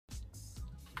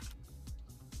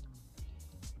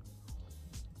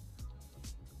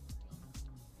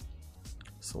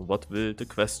So what will the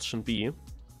question be?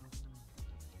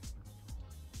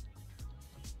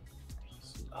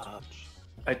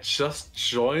 I just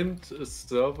joined a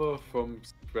server from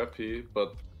Scrappy,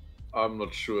 but I'm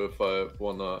not sure if I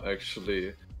wanna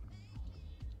actually...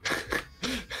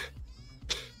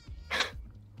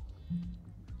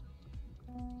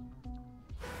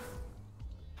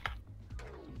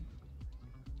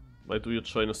 Why do you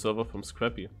join a server from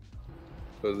Scrappy?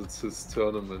 Because it's his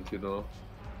tournament, you know.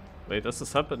 Wait, is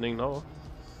this happening now?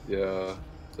 Yeah,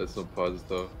 there's no prizes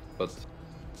though, but...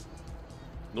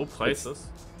 No prizes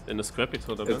in a Scrappy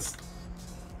tournament?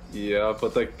 Yeah,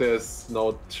 but like there's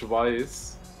now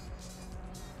twice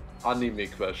anime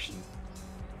question.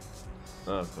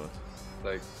 Oh god.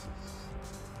 Like...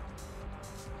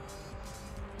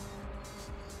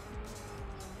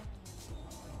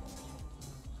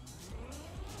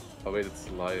 Oh wait, it's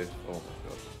live. Oh my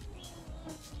god.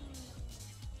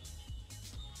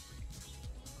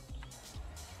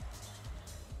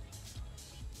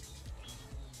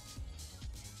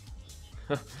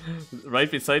 Right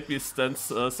beside me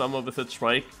stands someone with a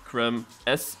trigram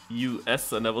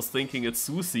SUS, and I was thinking it's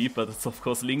Susie, but it's of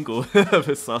course lingo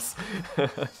with us.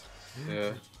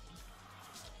 Yeah.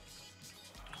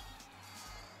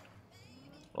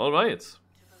 Alright.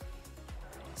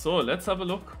 So let's have a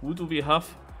look. Who do we have?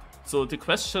 So the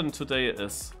question today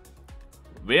is,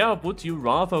 where would you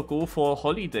rather go for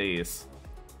holidays?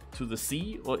 To the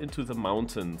sea or into the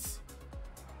mountains?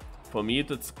 For me,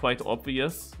 that's quite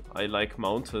obvious. I like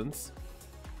mountains.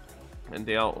 And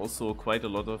there are also quite a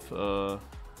lot of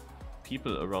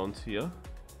people around here.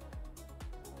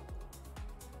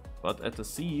 But at the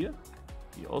sea,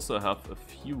 we also have a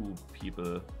few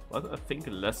people, but I think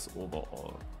less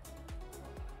overall.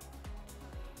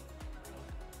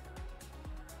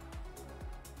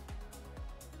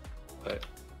 Right.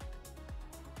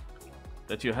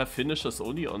 That you have finishers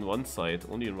only on one side,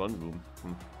 only in one room.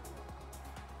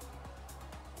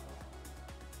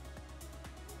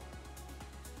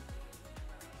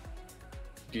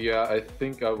 Yeah, I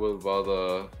think I will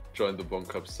rather join the Bonk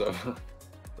Cup server.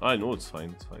 I know, it's fine,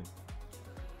 it's fine.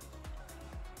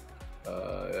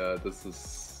 Yeah, this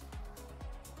is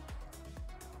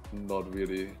not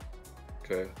really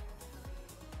okay.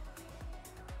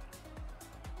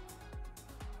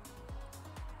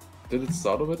 Did it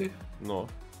start already? No.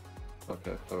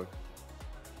 Okay, perfect.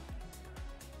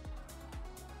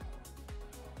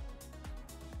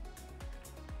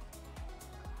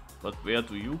 But where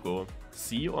do you go?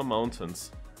 Sea or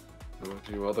mountains? Would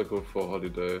you rather go for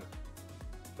holiday?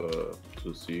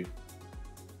 To sea,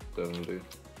 definitely.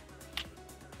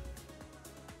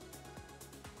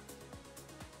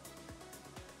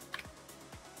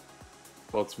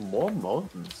 What's more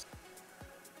mountains?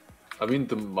 I mean,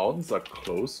 the mountains are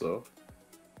closer,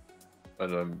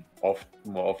 and I'm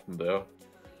more often there.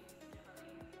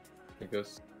 I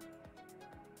guess.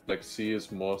 Like sea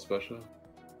is more special.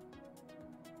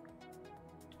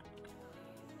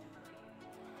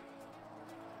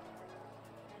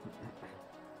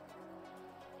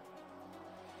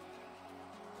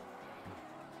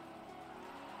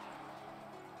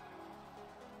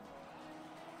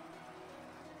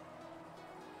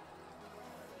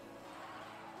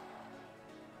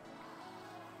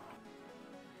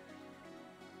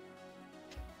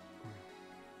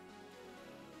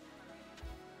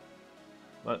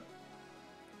 What?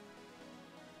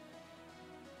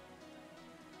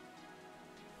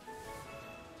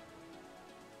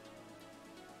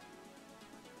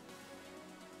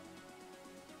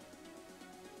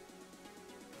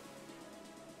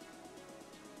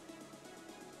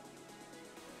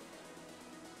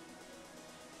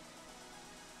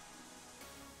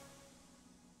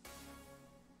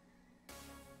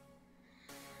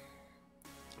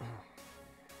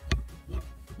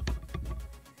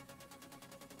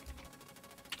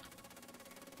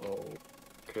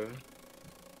 Okay.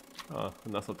 Ah,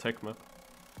 another tech map.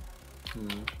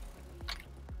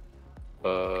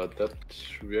 That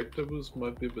reactor boost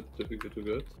might be a bit difficult to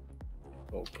get.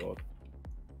 Oh god.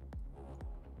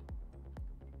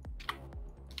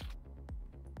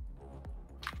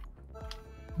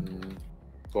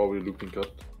 Probably looping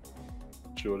cut.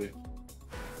 Surely.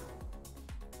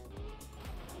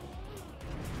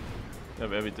 Yeah,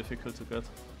 very difficult to get.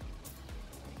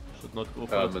 Should not go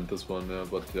for I it. meant this one, yeah,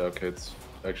 but yeah, okay, it's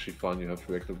actually fine, you have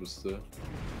reactor boost there.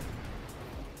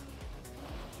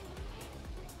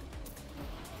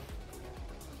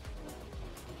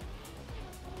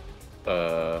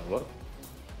 What?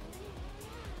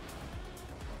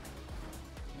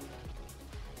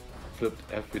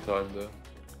 Flipped every time there.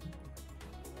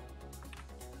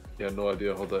 Yeah, no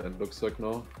idea how the end looks like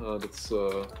now. That's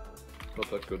Not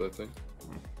that good, I think.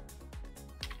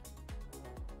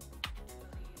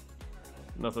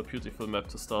 Another beautiful map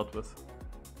to start with.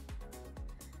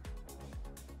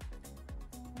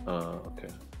 Okay.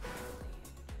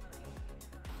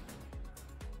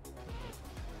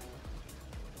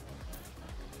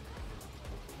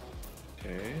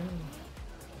 Okay.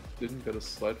 Didn't get a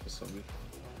slide for some reason.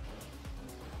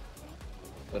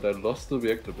 And I lost the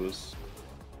reactor boost.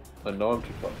 And now I'm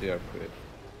too far. Yeah, great.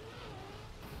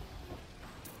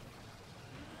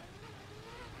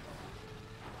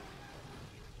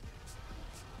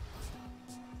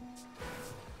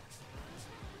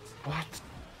 What?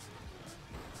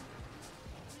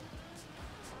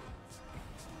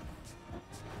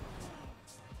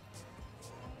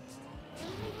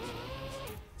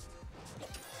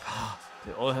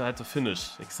 They all had to finish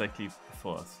exactly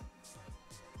before us.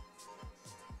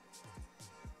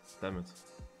 Damn it.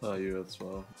 Ah, you as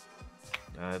well.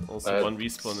 I had also one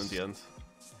respawn in the end.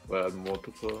 Well, I had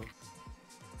multiple.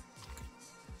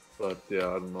 But yeah,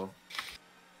 I don't know.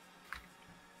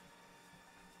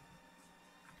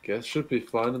 Guess should be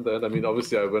fine in the end. I mean,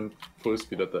 obviously I went full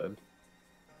speed at the end.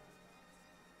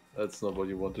 That's not what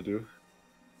you want to do.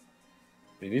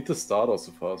 You need to start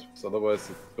also fast, because otherwise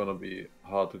it's gonna be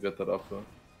hard to get that up there.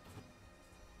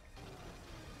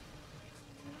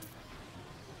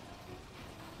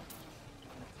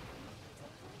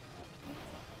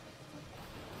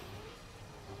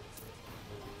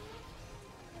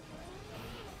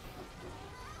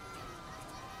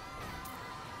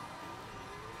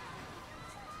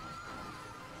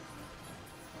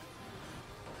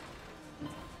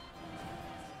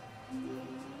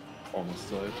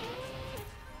 Almost died.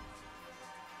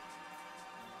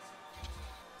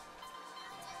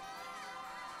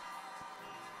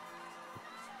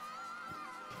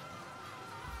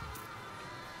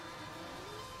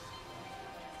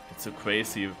 It's so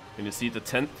crazy when you see the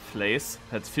 10th place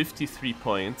had 53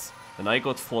 points and I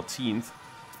got 14th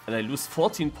and I lose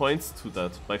 14 points to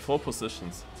that by 4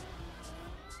 positions.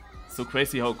 So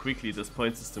crazy how quickly this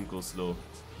point system goes low.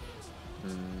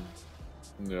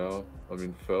 Yeah, I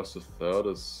mean first to third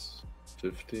is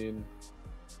 15.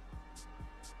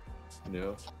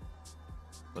 Yeah.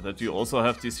 But that you also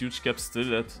have these huge gaps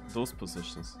still at those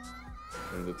positions.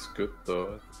 And it's good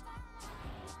though.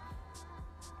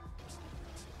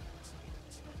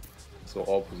 So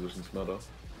all positions matter.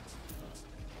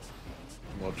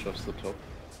 Not just the top.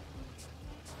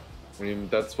 I mean,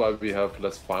 that's why we have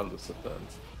less finalists at the end.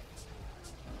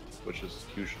 Which is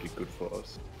usually good for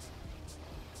us.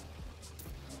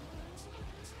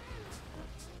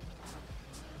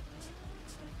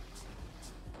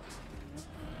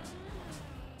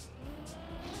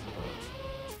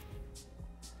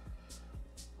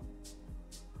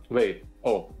 Wait,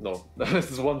 oh no,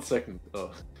 this is 1 second. Oh.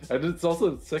 And it's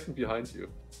also a second behind you.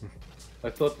 I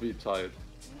thought we tied.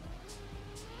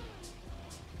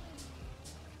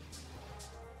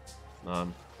 I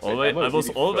was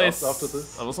always after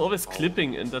this? I was always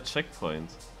clipping in the checkpoint,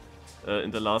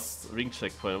 in the last ring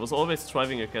checkpoint. I was always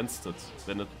driving against it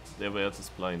when they were at this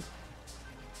blind.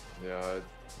 Yeah,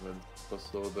 I went for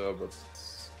slow there, but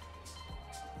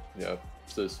yeah,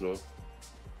 still slow.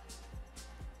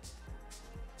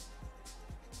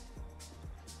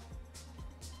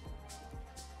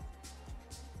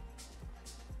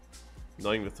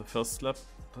 Knowing with the first lap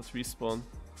that respawn.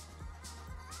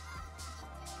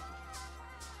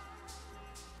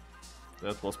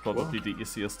 That was probably the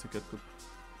easiest to get good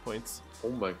points. Oh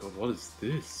my god, what is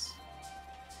this?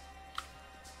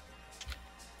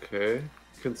 Okay,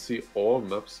 you can see all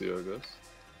maps here, I guess.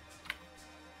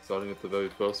 Starting at the very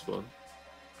first one.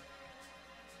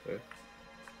 Okay.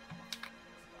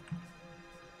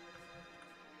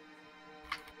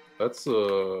 That's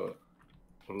a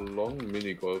long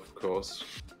mini golf course.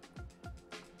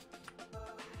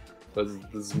 This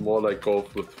is more like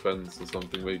golf with friends or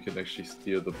something where you can actually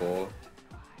steer the ball.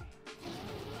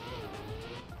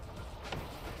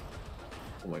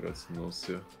 Oh my god, it's a nose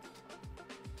here.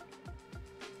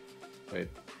 Wait.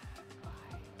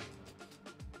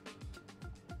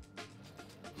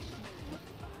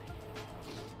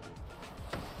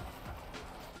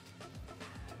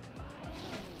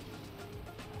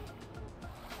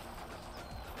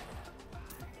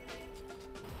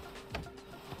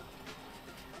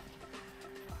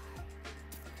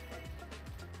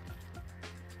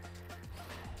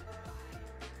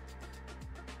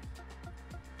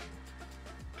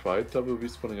 Tried double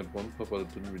respawning at one part, but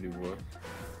it didn't really work.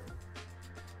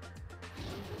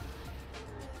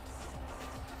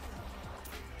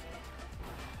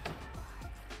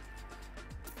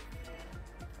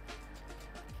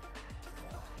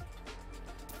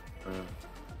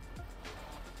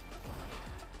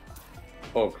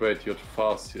 Oh great, you're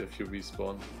fast here if you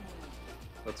respawn.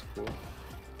 That's cool.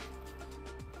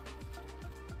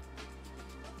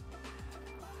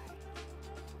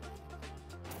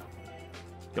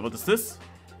 Ja, what is this?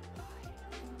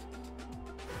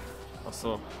 Ach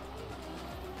so.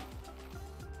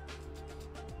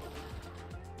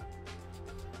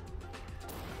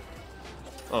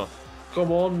 Oh.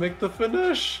 Come on, make the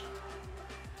finish!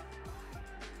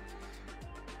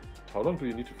 How long do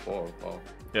you need to fall? Wow.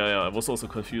 Yeah, I was also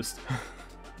confused.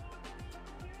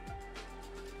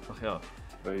 Ach ja.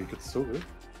 Well, you get so good.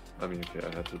 I mean, okay,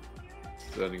 I had to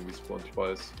standing respawn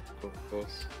twice, of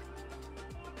course.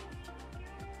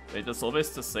 Wait, it's always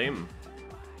the same.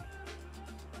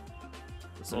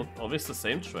 It's always the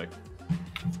same track.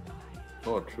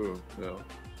 Oh, true. Yeah.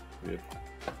 Weird.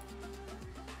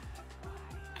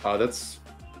 Ah, that's.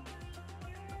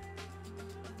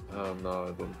 No,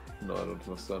 I don't. No, I don't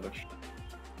understand actually.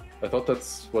 I thought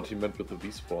that's what he meant with the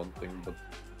respawn thing, but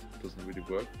it doesn't really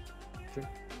work. I think.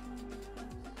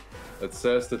 It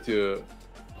says that you.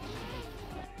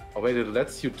 Oh wait, it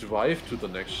lets you drive to the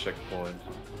next checkpoint.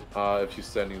 If you're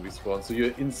standing respawn. So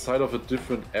you're inside of a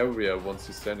different area once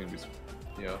you're standing respawn.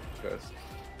 Yeah, guys.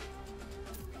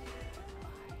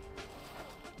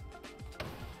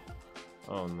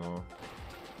 Oh no.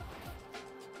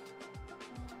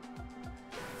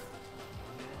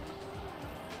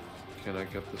 Can I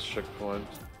get this checkpoint?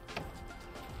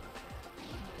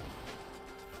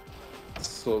 It's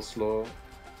so slow.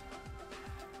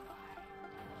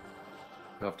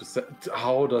 I have to set.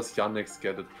 How does Yannick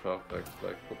get it perfect?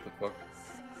 Like, what the fuck?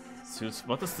 Seriously,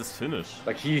 what is this finish?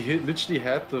 Like, he literally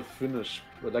had the finish.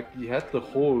 Like, he had the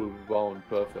whole round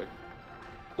perfect.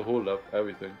 The whole lap,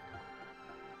 everything.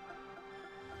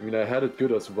 I mean, I had it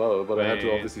good as well, but I had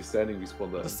to obviously standing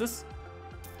respawn there. What is this?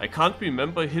 I can't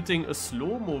remember hitting a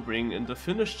slow-mo ring in the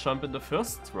finish jump in the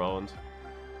first round.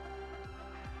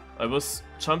 I was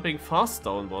jumping fast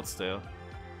downwards there.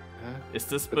 Is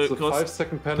this because... It's a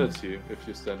 5-second penalty if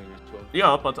you're standing respawn.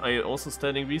 Yeah, but I also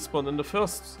standing respawn in the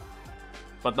first.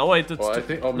 But now I did. Or I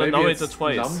think, or maybe now it's I did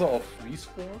twice. Number of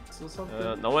respawns or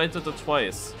something. Now I did it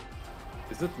twice.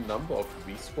 Is it number of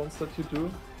respawns that you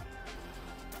do?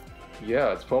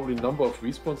 Yeah, it's probably number of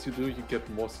respawns you do. You get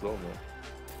more slow mo.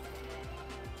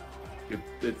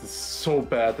 It is so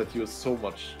bad that you're so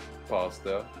much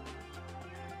faster.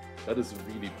 That is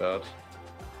really bad.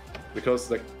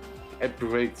 Because like I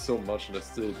braked so much and I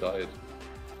still died.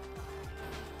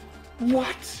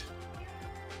 What?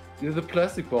 Yeah, the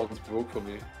plastic bounce broke for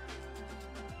me.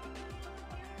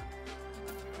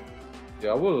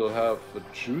 Yeah, I will have a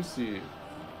juicy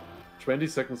 20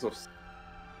 seconds of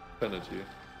penalty.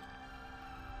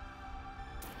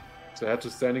 So I had to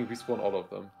standing respawn all of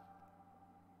them.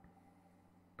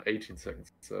 18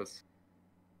 seconds, it says.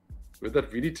 Will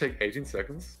that really take 18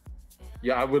 seconds?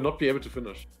 Yeah, I will not be able to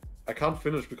finish. I can't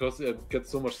finish because it gets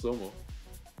so much slow-mo.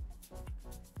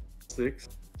 6,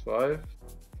 5,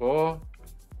 4,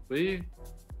 3,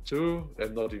 2,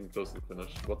 I'm not even close to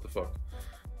finish. What the fuck?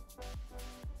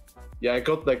 Yeah, I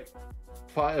got like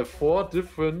 4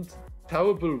 different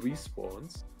terrible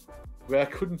respawns where I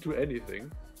couldn't do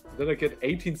anything. Then I get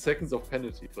 18 seconds of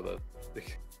penalty for that. I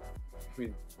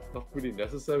mean, not really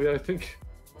necessary, I think,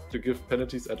 to give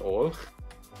penalties at all.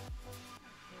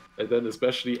 And then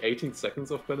especially 18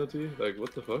 seconds of penalty? Like,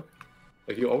 what the fuck?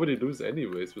 Like, you already lose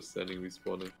anyways with standing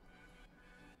respawning.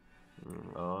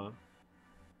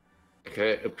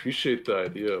 Okay, I appreciate the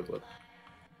idea, but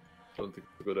I don't think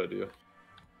it's a good idea.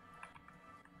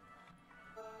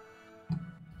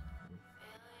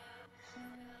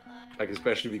 Like,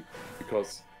 especially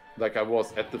because, like, I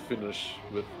was at the finish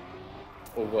with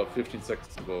over 15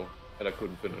 seconds to go, and I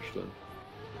couldn't finish then.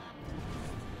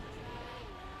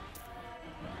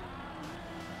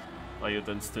 Are you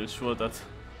then still sure that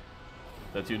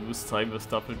you lose time with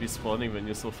double respawning when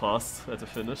you're so fast at the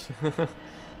finish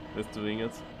with doing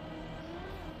it?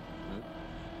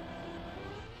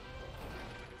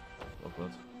 Oh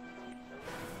god.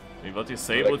 I mean, what you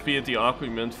say would be the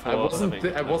argument for I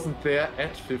wasn't there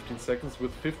at 15 seconds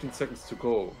with 15 seconds to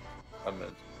go, I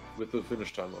meant, with the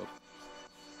finish timeout.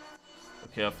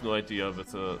 Okay, I have no idea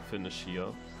with the finish here.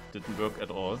 Didn't work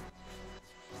at all.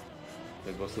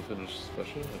 And was the finish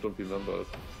special? I don't remember it.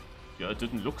 Yeah, it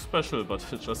didn't look special, but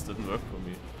it just didn't work for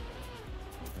me.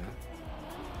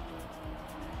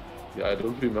 Yeah, I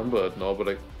don't remember it now, but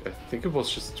I think it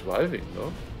was just driving,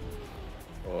 no?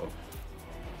 Or...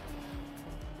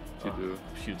 you do?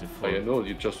 Beautiful. Oh, yeah, no,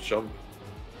 you just jump.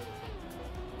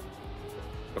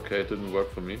 Okay, it didn't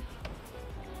work for me.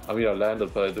 I mean, I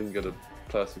landed, but I didn't get a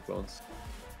plastic bounce.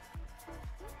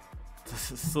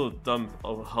 This is so dumb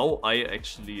of how I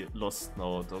actually lost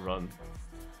now the run.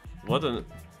 What a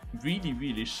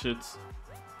really shit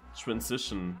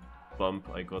transition bump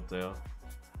I got there.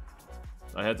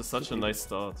 I had such a nice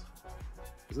start.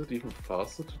 Is it even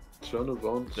faster to turn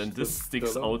around? Then this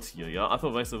sticks out here, yeah?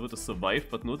 Otherwise I would have survived,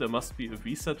 but no, there must be a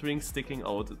reset ring sticking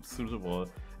out through the wall.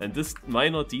 And this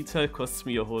minor detail costs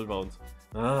me a whole round.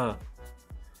 Ah.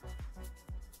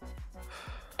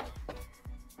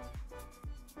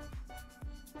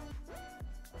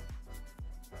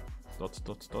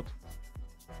 Dot.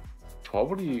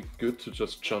 Probably good to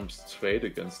just jump straight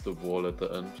against the wall at the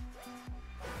end.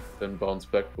 Then bounce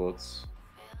backwards.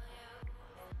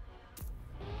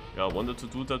 Yeah, I wanted to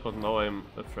do that, but now I'm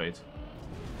afraid.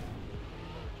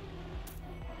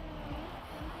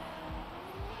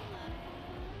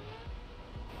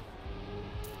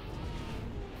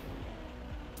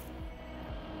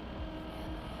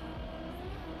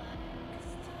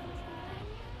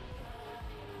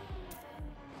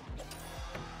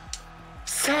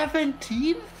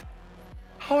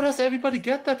 How does everybody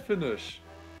get that finish?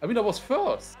 I mean, I was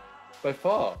first, by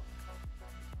far.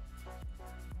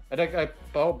 And I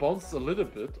bounced a little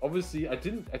bit. Obviously, I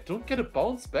don't get a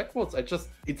bounce backwards.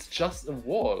 It's just a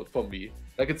wall for me.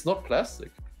 Like, it's not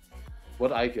plastic.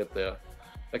 What I get there.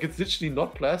 Like, it's literally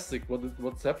not plastic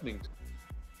what's happening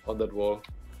on that wall.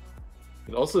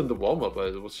 And also in the warm-up,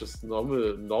 it was just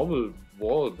normal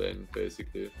wall then,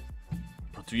 basically.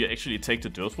 But do you actually take the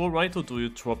dirt wall right, or do you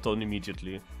drop down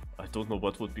immediately? I don't know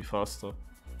what would be faster.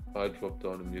 I drop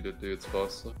down immediately, it's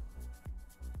faster.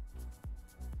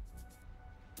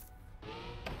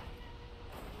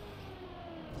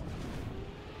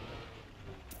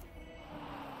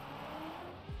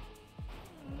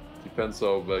 Depends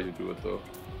how well you do it though.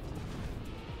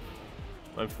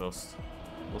 I'm first.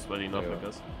 Was well enough, Yeah. I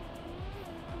guess.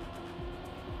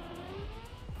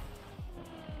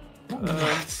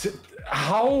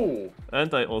 How?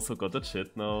 And I also got a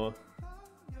chit now.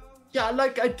 Yeah,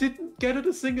 like I didn't get it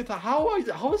a single time. How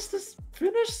is this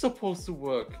finish supposed to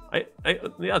work?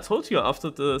 I told you after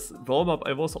this warm-up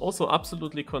I was also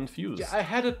absolutely confused. Yeah, I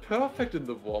had it perfect in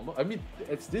the warm-up. I mean,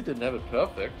 I still didn't have it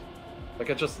perfect. Like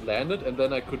I just landed and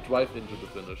then I could drive into the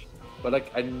finish. But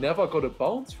like I never got a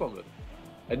bounce from it.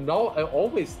 And now I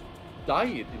always die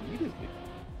it immediately.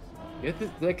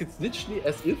 Like it's literally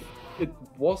as if it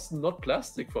was not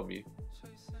plastic for me.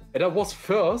 And I was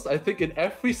first, I think, in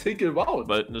every single round.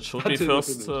 But it showed me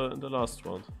first in the last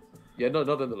round. Yeah, no,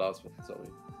 not in the last one. Sorry,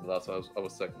 in the last one I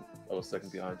was second. I was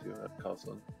second behind you at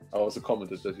Carson. I also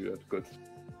commented that you had good.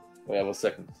 Well, I was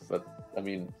second, but I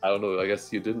mean, I don't know. I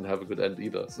guess you didn't have a good end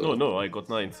either. So. No, I got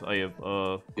ninth. I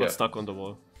got stuck on the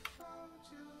wall.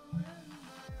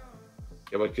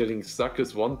 Yeah, but getting stuck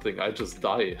is one thing. I just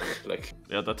die. Like.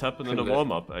 Yeah, that happened in the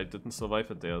warm-up. I didn't survive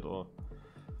it there at all.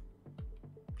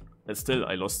 And still,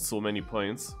 I lost so many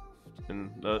points.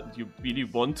 And you really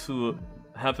want to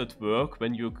have it work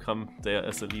when you come there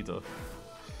as a leader.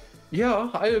 Yeah,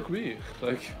 I agree.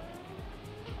 Like,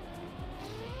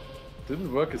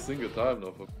 didn't work a single time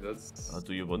now. That's.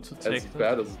 Do you want to take as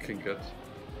bad as it can get.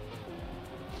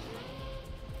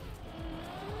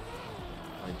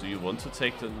 Do you want to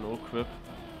take the no grip?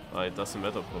 It doesn't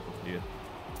matter probably.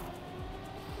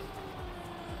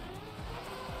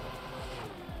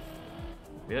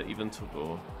 Where even to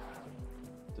go?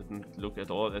 Didn't look at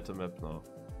all at the map now.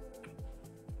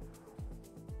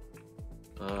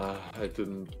 I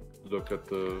didn't look at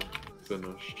the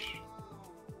finish.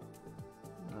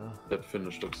 That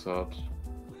finish looks hard.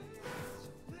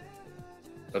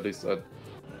 At least I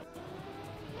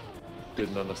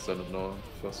didn't understand it now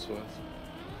first twice.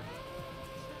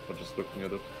 Or just looking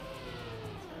at it.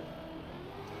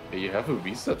 Yeah, you have a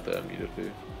reset there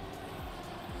immediately.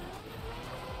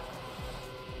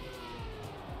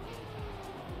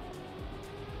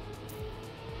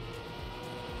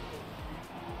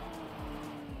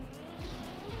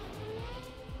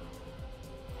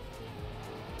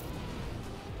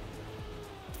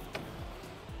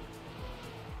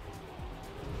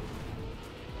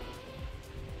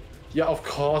 Yeah, of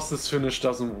course this finish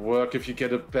doesn't work if you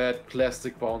get a bad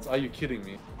plastic bounce. Are you kidding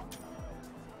me?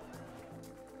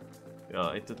 Yeah,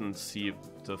 I didn't see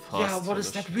the fast Yeah, what finish.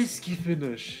 is that risky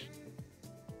finish?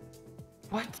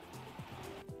 What?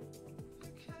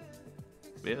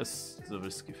 Where is the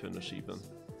risky finish even?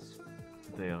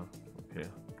 There, okay.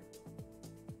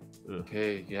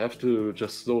 Okay, you have to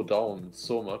just slow down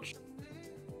so much.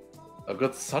 I've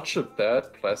got such a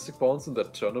bad plastic bounce in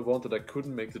that turnaround that I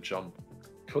couldn't make the jump.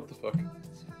 What the fuck?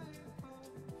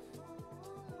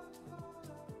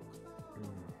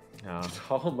 Yeah.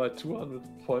 How am I 200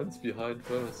 points behind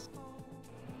first?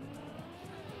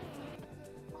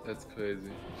 That's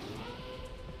crazy.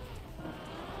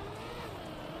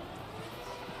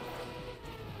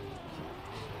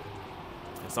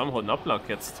 Somehow Nabla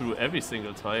gets through every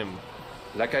single time.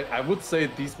 Like, I would say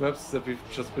these maps that we've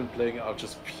just been playing are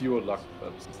just pure luck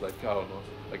maps. It's like, I don't know.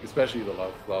 Like, especially the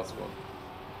last one.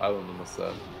 I don't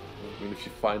understand. I mean, if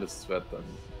you find a threat, then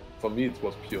for me it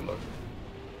was pure luck.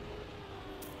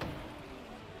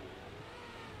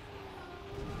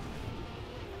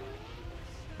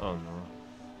 Oh no.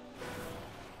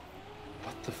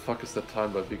 What the fuck is that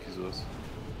time by Vikizus?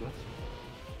 What?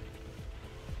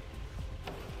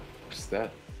 What's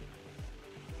that?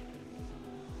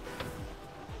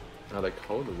 I like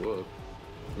how the world.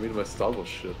 I mean, my style was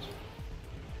shit.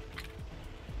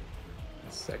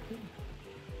 A second?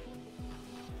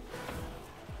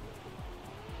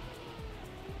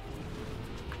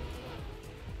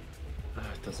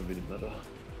 It doesn't really matter.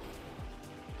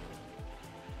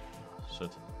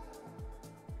 Shit.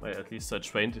 Wait, at least I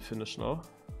trained to finish now.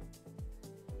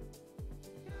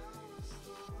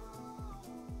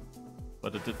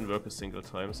 But it didn't work a single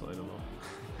time, so I don't know.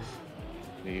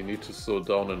 You need to slow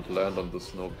down and land on the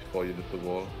snow before you hit the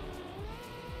wall.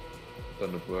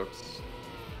 Then it works.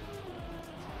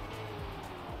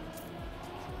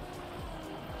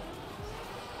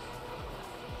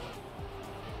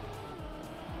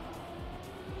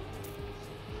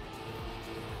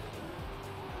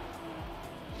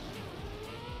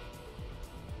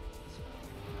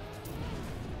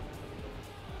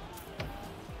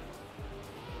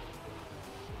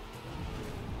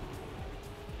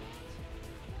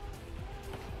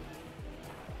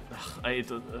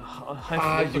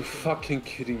 Are you fucking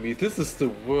kidding me? This is the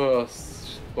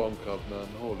worst Bonk up, man.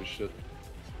 Holy shit.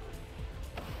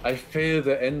 I failed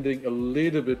the ending a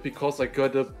little bit because I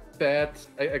got a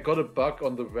I got a bug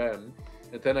on the ram,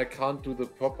 and then I can't do the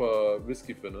proper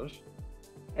whiskey finish.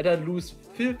 And I lose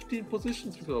 15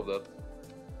 positions because of that.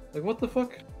 Like, what the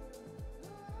fuck?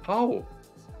 How?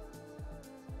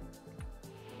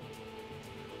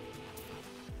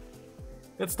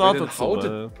 It started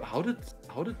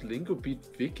how did Lingo beat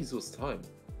Viki's time?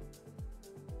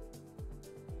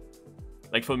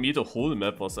 Like, for me, the whole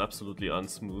map was absolutely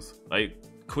unsmooth. I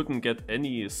couldn't get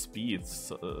any speeds.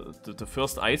 The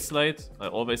first ice slide, I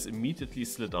always immediately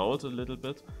slid out a little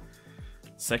bit.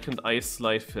 Second ice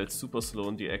slide felt super slow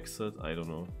on the exit. I don't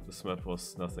know. This map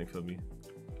was nothing for me.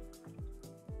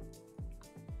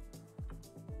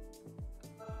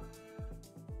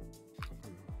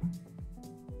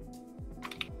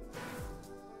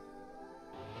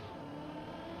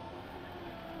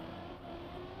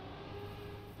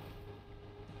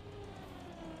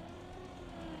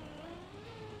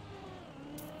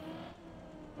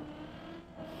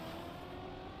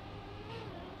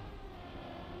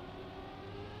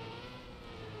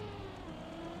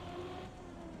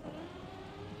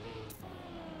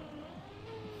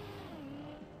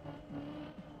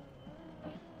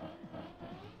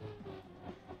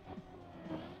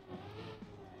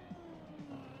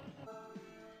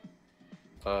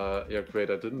 Yeah, great.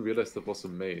 I didn't realize there was a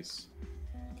maze.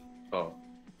 Oh.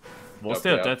 Was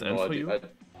there a dead end for you?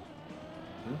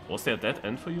 Was there a dead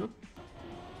end for you?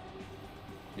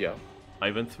 Yeah.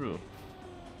 I went through.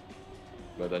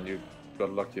 Well, then you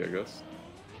got lucky, I guess.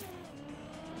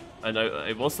 And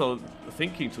I was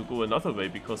thinking to go another way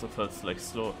because I felt like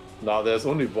slow. No, there's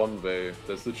only one way.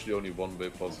 There's literally only one way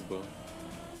possible.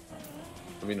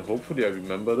 I mean, hopefully I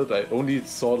remembered it. I only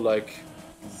saw like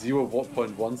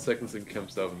 0.1 seconds in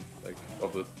Camp 7, like,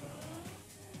 of it.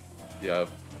 Yeah,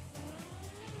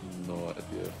 no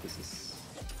idea if this is...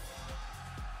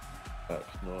 I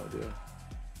have no idea.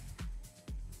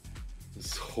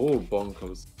 This whole Bonk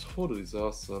was a total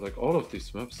disaster, like, all of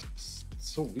these maps, it's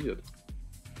so weird.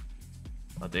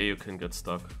 Ah, there you can get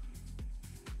stuck.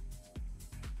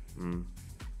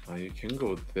 You can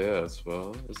go there as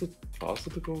well. Is it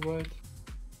faster to go right?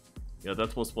 Yeah,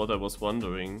 that was what I was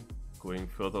wondering. Going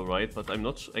further right, but I'm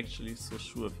not actually so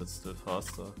sure if it's still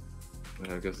faster.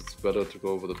 Yeah, I guess it's better to go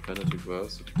over the penalty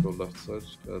grass if you go left side.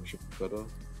 That should be better.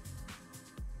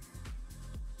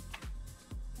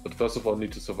 But first of all,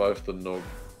 need to survive the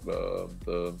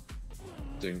the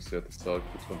things at the start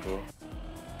with control.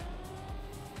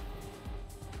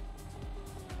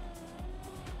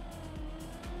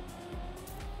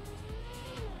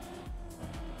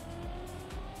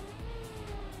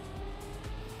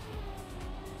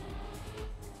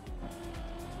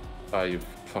 Are you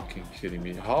fucking kidding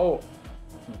me? How?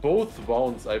 Both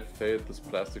rounds I failed this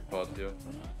plastic part here.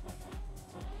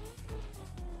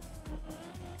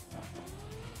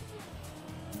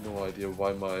 No idea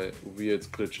why my wheels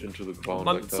glitch into the ground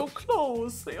but like it's that. so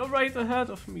close! They are right ahead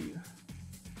of me.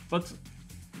 But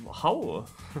How?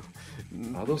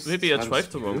 Maybe I tried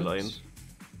the wrong line.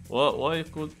 Or I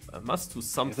must do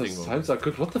something those wrong. times are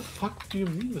good. What the fuck do you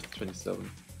mean with 27?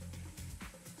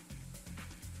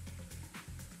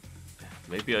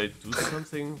 Maybe I do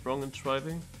something wrong in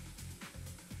driving?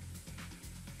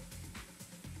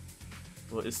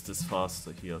 Or is this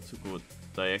faster here to go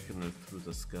diagonal through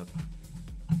this gap?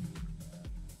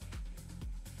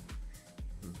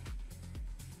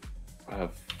 I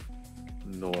have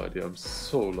no idea. I'm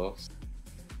so lost.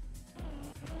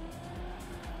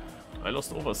 I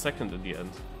lost over a second in the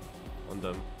end on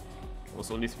them. I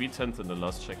was only 3/10 in the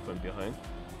last checkpoint behind.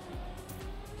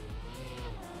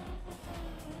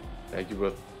 Yeah, you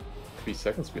were 3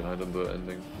 seconds behind in the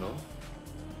ending, no?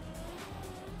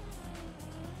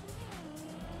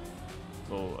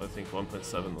 Oh, I think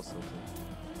 1.7 or something.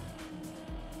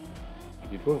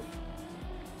 You were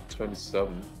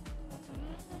 27.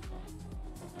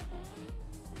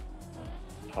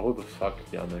 How the fuck,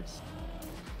 Yannick?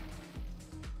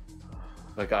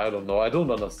 Like, I don't know. I don't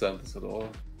understand this at all.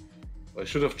 I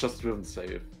should have just driven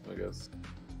safe, I guess.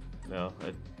 Yeah,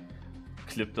 I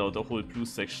clipped out the whole blue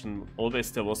section.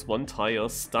 Always there was one tire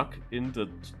stuck in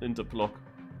the block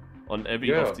on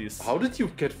every of these. How did you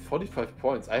get 45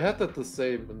 points? I had that the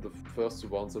same in the first 2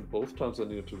 rounds, and both times I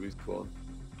needed to respawn.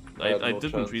 I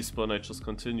didn't respawn, I just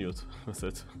continued with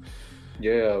it.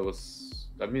 Yeah,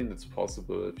 I mean, it's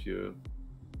possible if you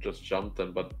just jumped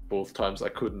then, but both times I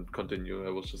couldn't continue.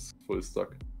 I was just full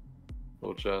stuck.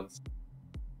 No chance.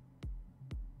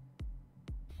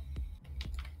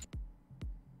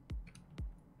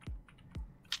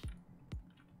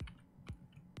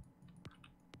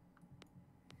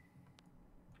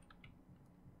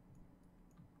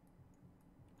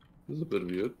 This is a bit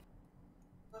weird.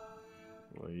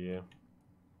 Oh yeah.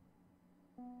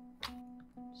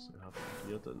 So I have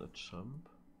here then a jump.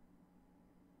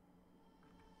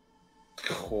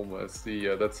 Chroma SD,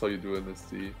 yeah, that's how you do an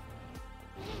SD.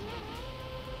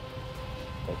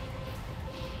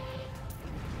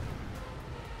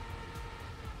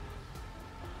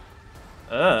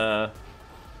 Oh.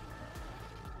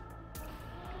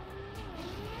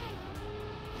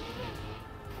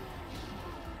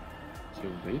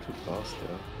 You're way too fast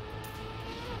there.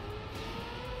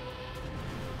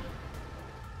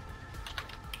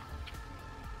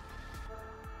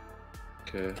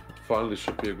 Okay, finally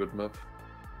should be a good map.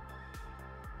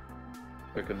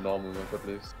 Like a normal map at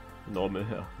least. Normal,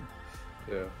 yeah.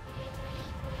 Yeah.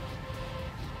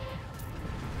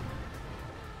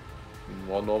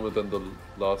 More normal than the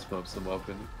last maps in my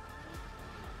opinion.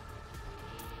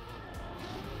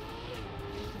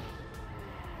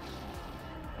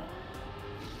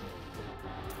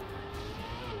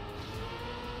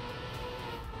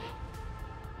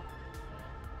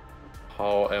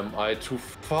 How am I too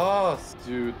fast,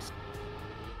 dude?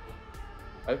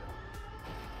 I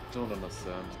don't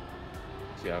understand.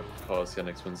 Yeah, of course,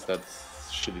 Yannick wins that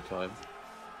shitty time.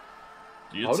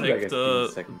 Do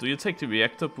you take the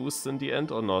reactor boost in the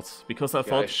end or not? Because I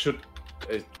thought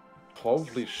I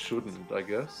probably shouldn't, I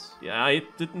guess. Yeah, I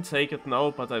didn't take it now,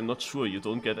 but I'm not sure. You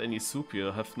don't get any soup.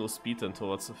 You have no speed then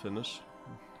towards the finish.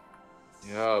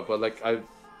 Yeah, but like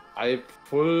I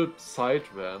full side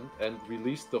ran and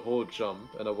released the whole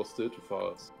jump, and I was still too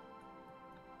fast.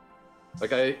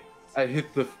 Like I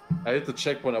hit the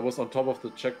checkpoint. I was on top of the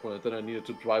checkpoint, and then I needed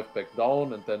to drive back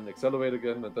down and then accelerate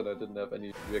again, and then I didn't have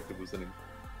any reactor boost anymore.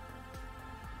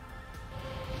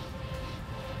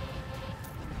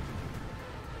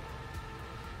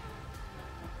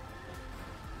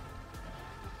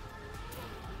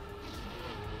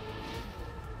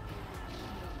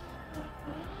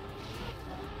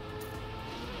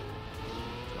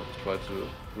 I'll try to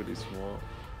release more.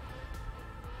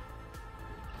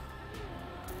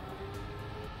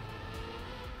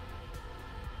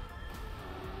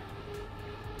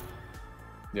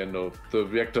 Yeah, no, the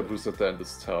reactor boost at the end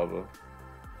is terrible.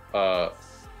 Yeah,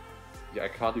 I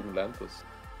can't even land this.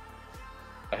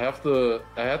 I had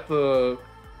the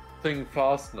thing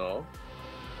fast now,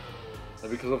 and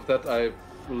because of that I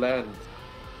land,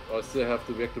 or I still have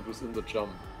the reactor boost in the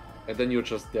jump, and then you're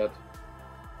just dead.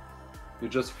 You're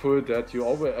just full dead.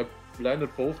 I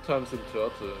landed both times in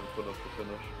turtle in front of the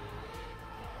finish.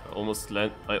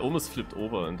 I almost flipped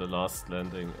over in the last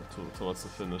landing towards the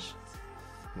finish.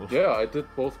 Yeah, I did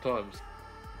both times.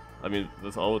 I mean,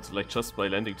 without, like, just by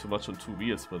landing too much on 2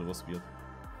 wheels, but it was weird.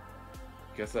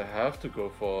 Guess I have to go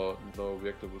for no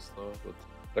reactor boost now, but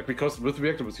like, because with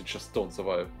reactor boost you just don't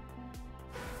survive.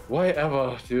 Why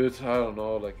ever, dude? I don't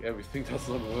know, like everything does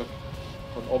not work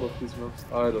on all of these maps.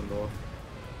 I don't know.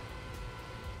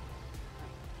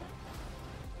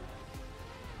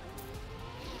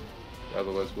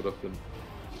 otherwise would have been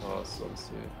passed,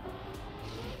 obviously.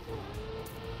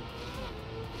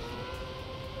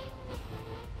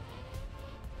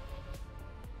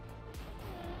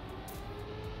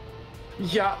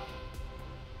 Yeah.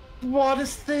 What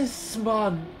is this,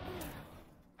 man?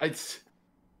 I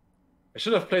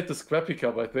should have played the Scrappy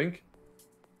Cup, I think.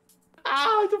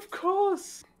 Ah, of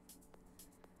course.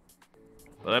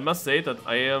 But I must say that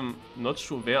I am not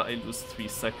sure where I lose 3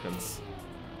 seconds.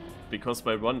 Because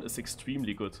my run is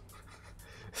extremely good.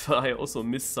 So I also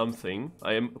miss something.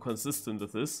 I am consistent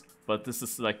with this, but this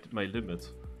is like my limit.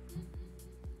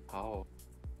 How?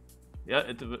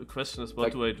 Yeah, the question is, what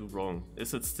Like, do I do wrong?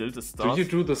 Is it still the start? Do you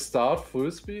do the start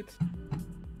full speed?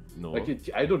 No. Like,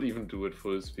 I don't even do it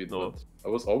full speed. No. But I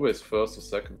was always first or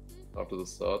second after the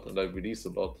start, and I release a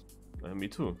lot. Me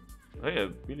too. I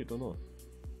really don't know.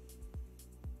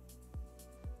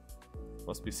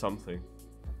 Must be something.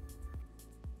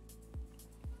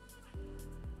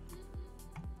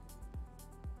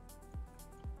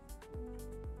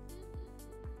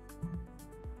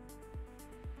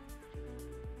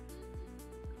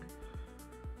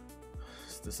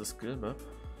 Is this a skill map?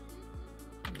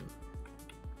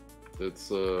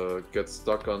 It's get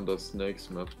stuck under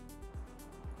snakes map.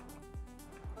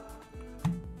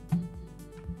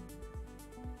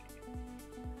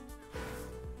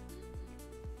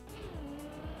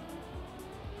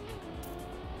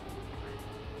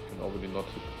 Can already not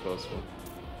hit the first one.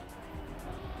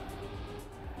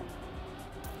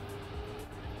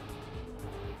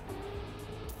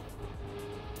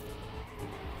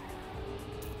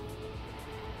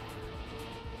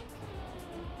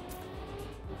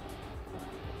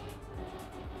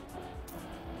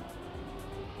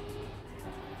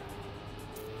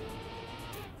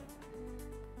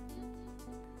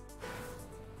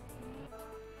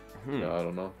 Yeah, I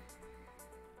don't know.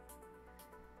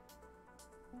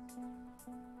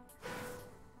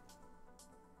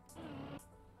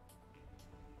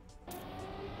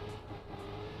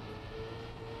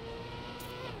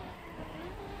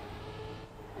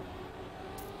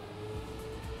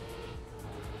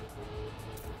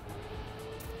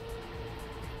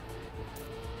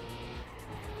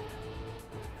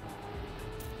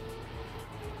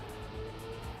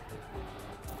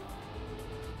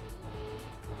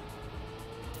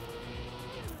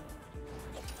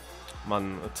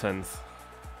 Man, a 10th.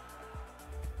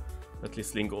 At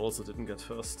least Lingo also didn't get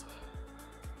first.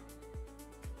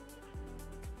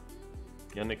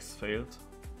 Yannick's failed.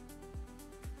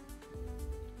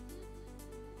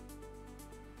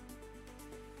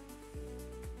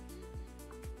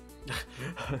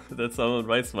 That someone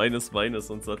writes minus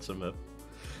on such a map.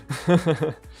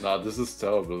 Nah, this is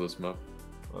terrible, this map.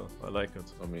 Oh, I like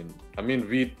it. I mean,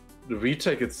 we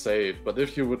retake it safe, but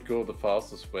if you would go the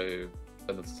fastest way,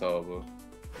 then it's terrible.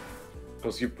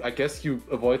 Because I guess you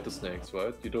avoid the snakes,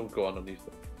 right? You don't go underneath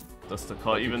them. Does the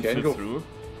car Like, even fit through?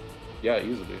 Yeah,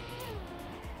 easily.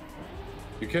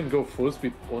 You can go full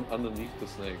speed underneath the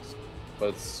snakes, but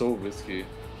it's so risky,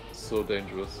 so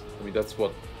dangerous. I mean, that's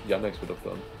what Yannick would have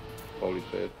done. Probably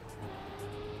failed.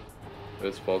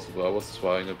 It's possible. I was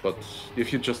trying it, but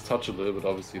if you just touch a little bit,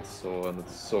 obviously it's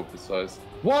so precise.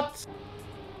 What?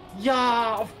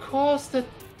 Yeah, of course that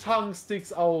tongue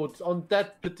sticks out on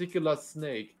that particular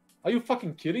snake. Are you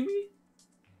fucking kidding me?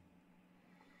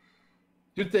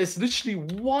 Dude, there's literally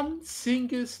one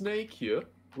single snake here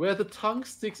where the tongue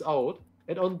sticks out,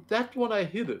 and on that one I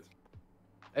hit it.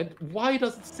 And why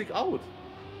does it stick out?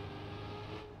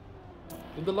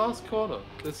 In the last corner.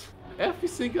 Every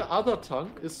single other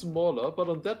tongue is smaller, but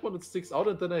on that one it sticks out,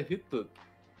 and then I hit it.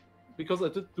 Because I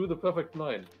did do the perfect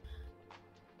line.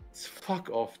 Fuck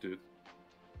off, dude.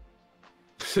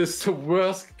 This is the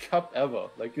worst cup ever.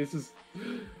 Like, this is...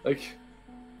 Like,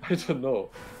 I don't know.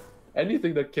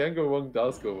 Anything that can go wrong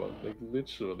does go wrong. Like,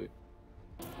 literally.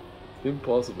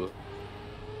 Impossible.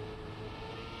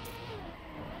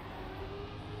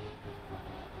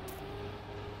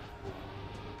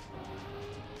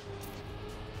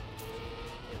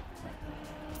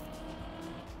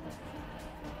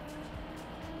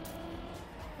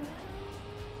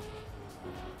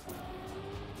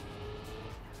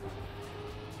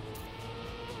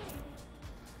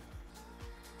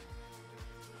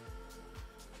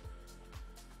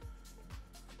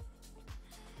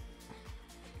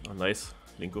 Oh, nice.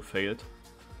 Lingo failed.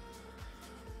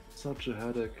 Such a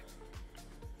headache.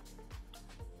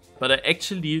 But I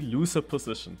actually lose a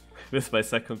position with my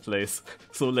second place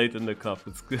so late in the cup.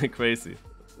 It's crazy.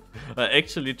 I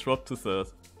actually dropped to third.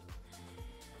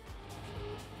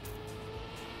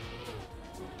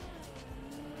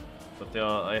 But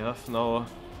yeah, I have now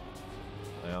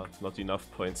not enough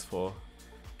points for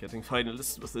Getting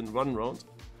finalist within 1 round.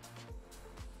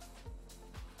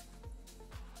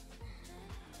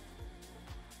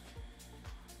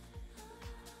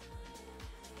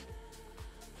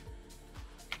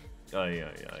 Yeah.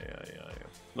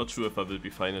 Not sure if I will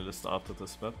be finalist after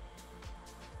this map.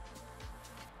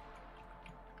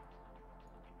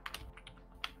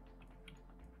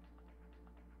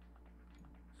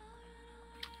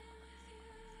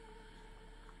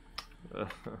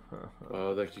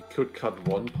 Like you could cut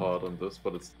one part on this,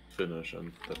 but it's finish,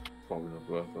 and that's probably not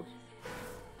worth it.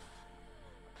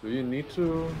 Do you need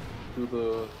to do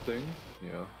the thing?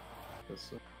 Yeah,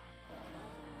 guess so.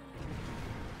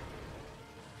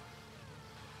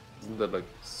 Isn't that like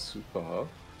super hard?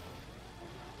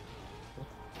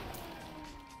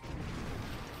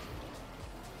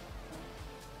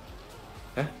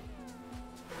 Huh?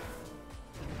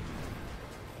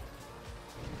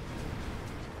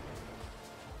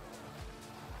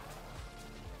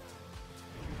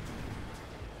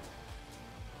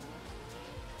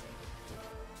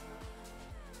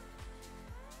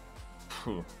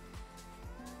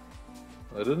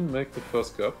 I didn't make the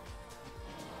first cup.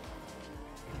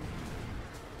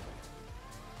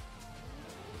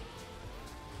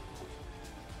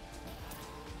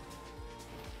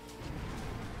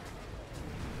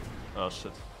 Oh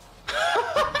shit.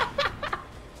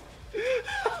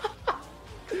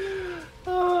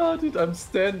 Ah, dude, I'm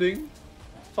standing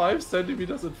 5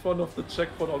 centimeters in front of the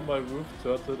checkpoint on my roof,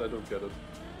 turtle. I don't get it.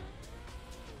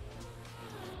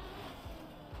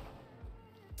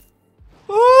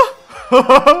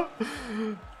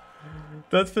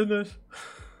 That finish.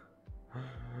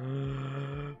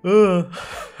 So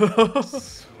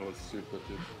stupid,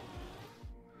 dude.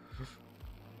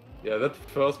 Yeah, that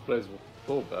first place was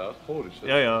so bad. Holy shit.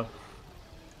 Yeah.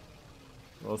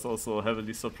 I was also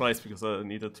heavily surprised because I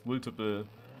needed multiple...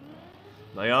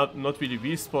 Naja, not really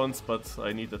respawns, but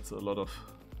I needed a lot of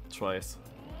tries.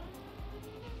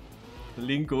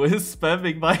 Lingo is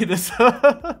spamming minus.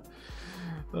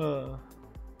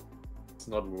 It's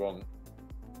not wrong.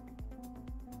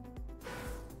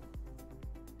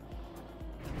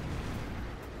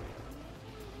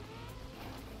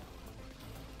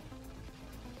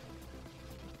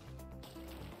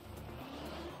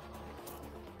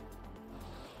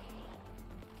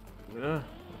 Yeah,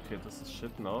 okay, this is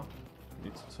shit now.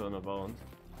 Need to turn around.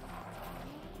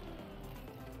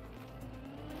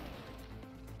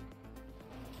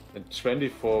 And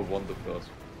 24 won the first.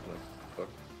 Like, fuck.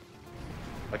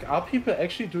 Like, are people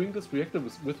actually doing this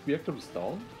with reactors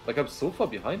down? Like, I'm so far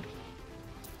behind.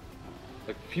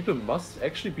 Like, people must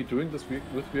actually be doing this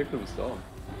with reactors down.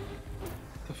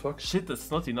 What the fuck? Shit, that's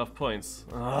not enough points.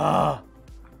 Ah!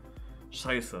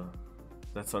 Scheiße.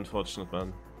 That's unfortunate,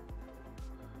 man.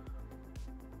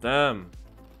 Damn.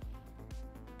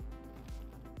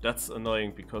 That's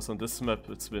annoying because on this map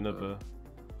it's winnable.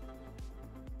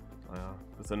 Yeah,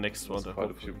 with the next round I quite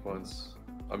hope a few points.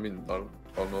 I mean, I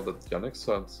don't know that Yannick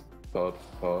sounds bad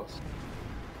fast.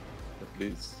 At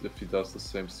least if he does the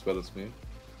same spell as me.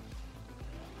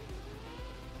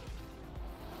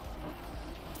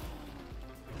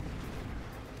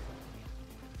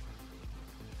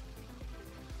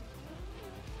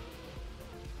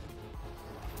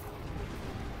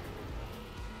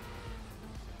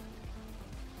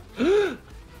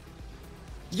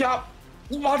 Yeah,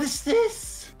 what is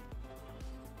this?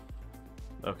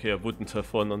 Okay, I wouldn't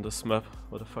have won on this map.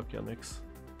 What the fuck, Yannick?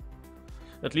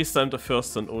 At least I'm the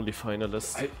first and only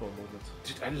finalist for a moment.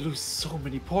 Dude, I lose so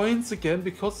many points again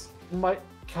because my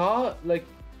car, like,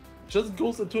 just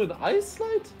goes into an ice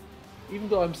slide? Even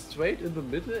though I'm straight in the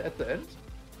middle at the end?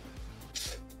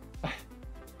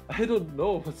 I don't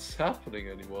know what's happening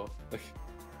anymore. Like,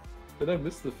 then I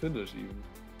missed the finish even.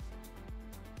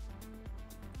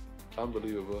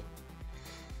 Unbelievable.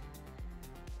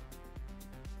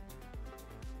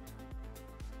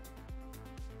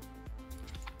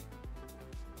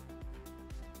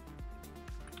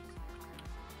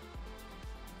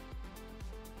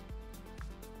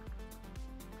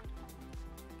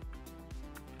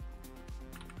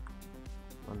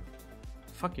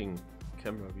 Fucking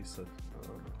camera reset.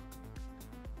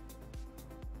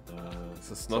 This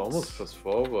is It's not almost fast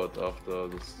forward after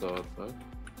the start, right?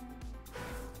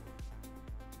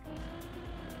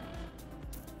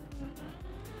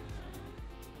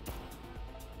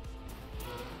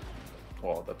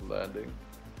 Oh, that landing.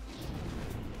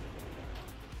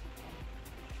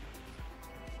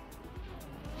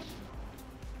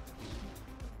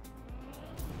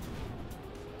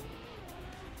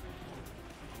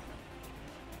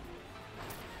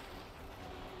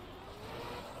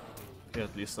 Okay,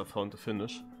 at least I found the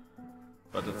finish.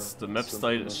 But it's the map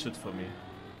style is shit for me.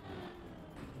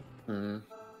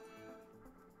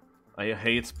 I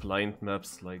hate blind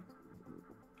maps, like...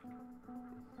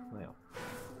 Naja.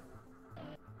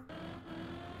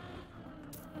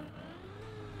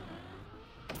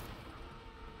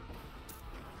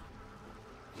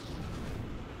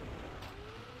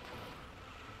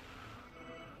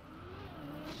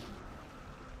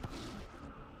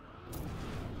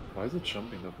 Why is it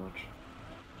jumping that much?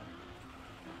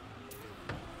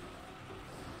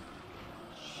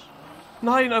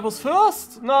 Nein, I was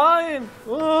first! Nein!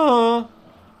 Ah.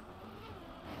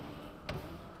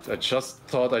 I just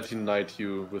thought I denied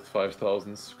you with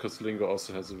 5000s, because Lingo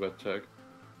also has a red tag.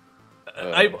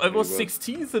 I was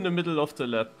 16th in the middle of the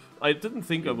lap. I didn't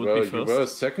think I would be first. You were a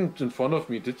second in front of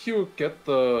me. Did you get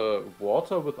the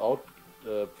water without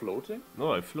floating?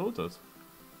 No, I floated.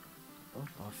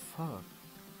 Oh fuck.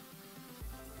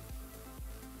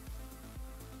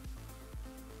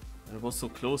 It was so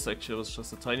close actually, it was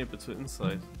just a tiny bit to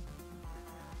inside.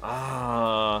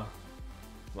 Ah,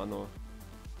 Mano.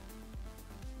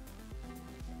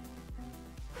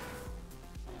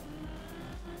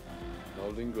 Now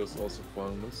Lingo is also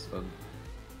finalist and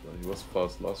he was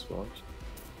fast last round.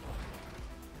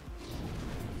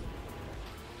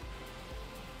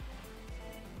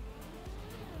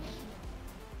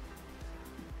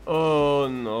 Oh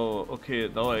no, okay,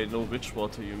 now I know which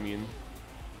water you mean.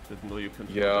 Didn't know you can.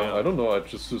 Yeah, I don't know, I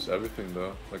just use everything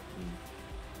there. Like,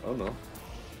 I don't know.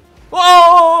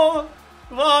 Oh!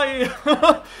 Why?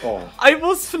 Oh. I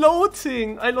was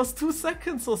floating! I lost 2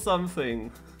 seconds or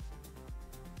something.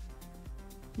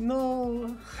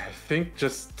 No. I think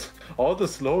just all the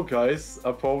slow guys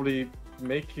are probably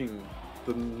making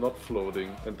the not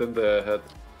floating and then they're ahead,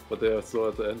 but they are slow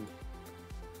at the end.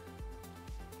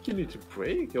 You need to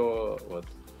brake or what?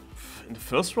 In the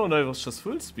first round I was just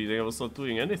full speeding, I was not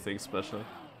doing anything special.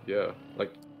 Yeah,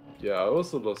 like, yeah, I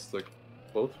also lost like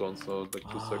both rounds, so like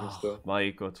 2 seconds there. My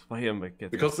god, why am I getting...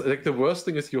 Because like the worst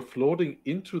thing is you're floating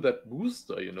into that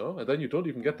booster, you know, and then you don't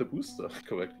even get the booster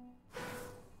correct.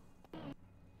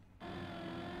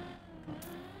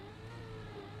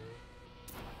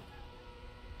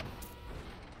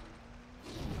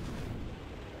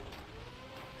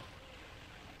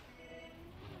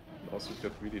 Also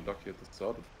got really lucky at the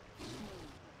start.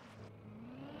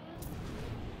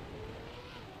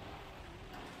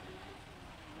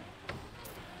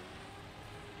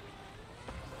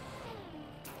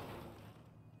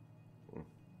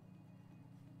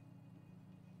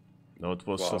 No, it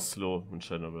was just slow in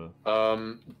general.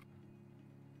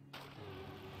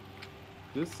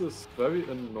 This is very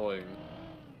annoying.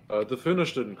 The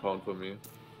finish didn't count for me.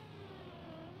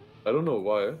 I don't know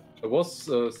why. It was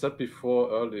said before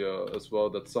earlier as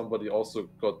well that somebody also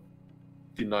got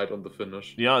denied on the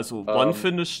finish. Yeah, so one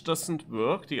finish doesn't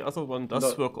work, the other one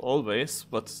does work always,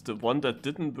 but the one that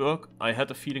didn't work, I had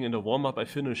a feeling in the warm-up I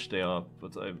finished there,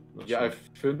 but I'm not sure. I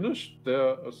finished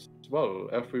there as well,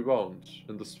 every round,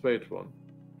 in the straight one.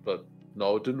 But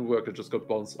no, it didn't work, it just got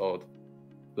bounced out.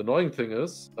 The annoying thing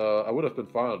is, I would have been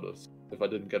finalist if I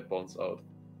didn't get bounced out.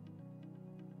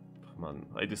 Man,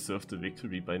 I deserve the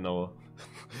victory by now.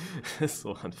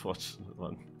 So unfortunate,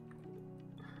 man.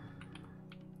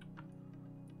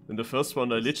 In the first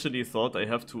round I literally thought I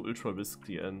have to ultra risk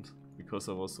the end, because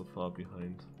I was so far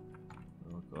behind.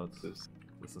 Oh god.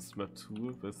 This is map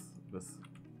 2 with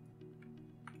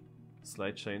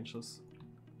slight changes.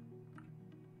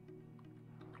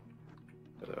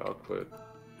 Yeah, there are quite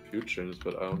a few changes,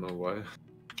 but I don't know why.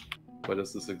 Why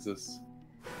does this exist?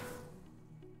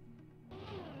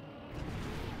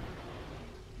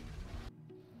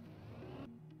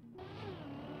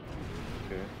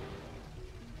 Okay.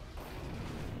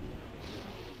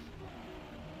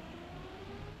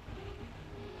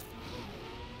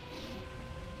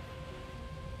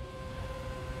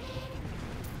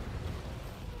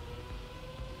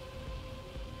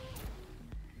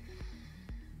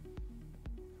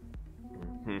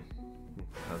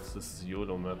 This is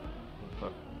YOLO map.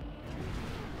 Fuck.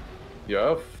 Yeah, I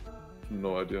have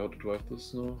no idea how to drive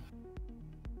this now.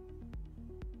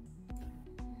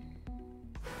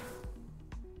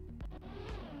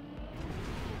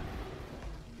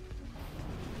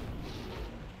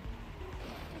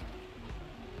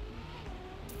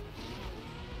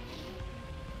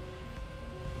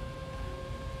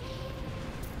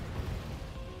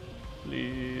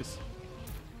 Please.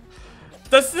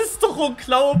 Das ist doch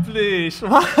unglaublich!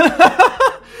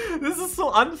 This is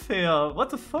so unfair! What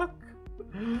the fuck?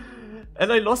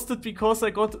 And I lost it because I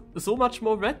got so much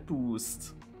more red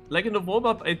boost. Like in the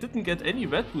warm-up I didn't get any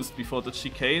red boost before the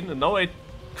chicane and now I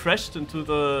crashed into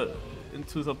the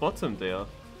bottom there.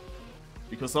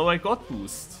 Because now I got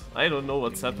boost. I don't know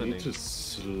what's happening. You need to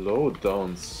slow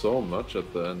down so much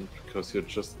at the end, because you're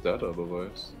just dead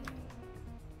otherwise.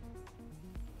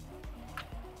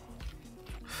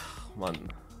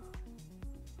 Man.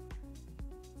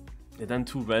 And then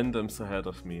 2 randoms ahead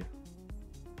of me.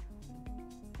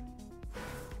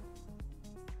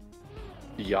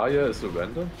 Yaya is a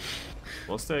random?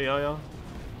 Was there Yaya?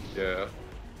 Yeah.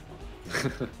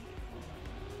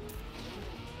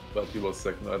 But he was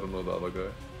second, I don't know the other guy.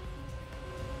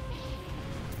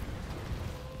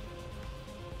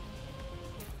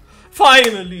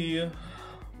 Finally!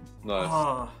 Nice.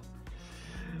 Ah,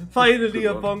 finally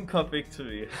a Bonk Cup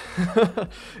victory.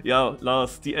 Yeah,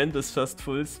 Lars, the end is just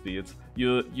full speed.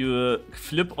 You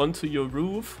flip onto your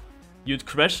roof, you'd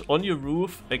crash on your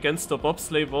roof against the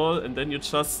bobsleigh wall, and then you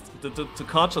just the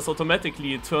car just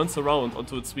automatically turns around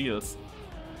onto its wheels.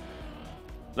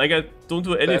 Like, I don't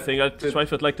do anything, I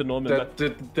drive it like the normal.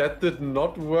 That did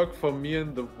not work for me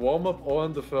in the warm-up or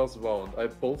in the first round.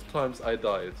 Both times I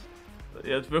died.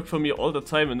 Yeah, it worked for me all the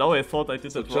time, and now I thought I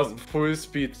did it wrong. Just full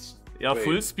speed. Yeah,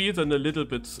 full speed and a little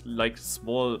bit like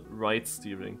small right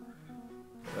steering.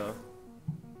 Yeah.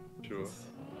 Sure.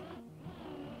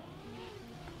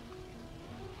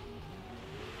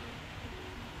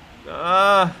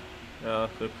 Ah! Yeah,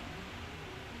 rip.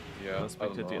 Yeah, I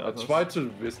don't know. I tried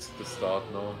to risk the start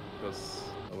now, because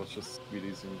I was just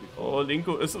releasing before. Oh,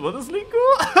 Lingo is... What is Lingo?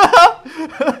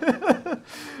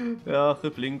 Ja,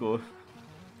 rip Lingo.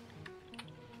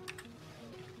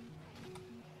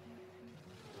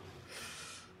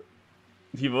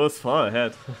 He was far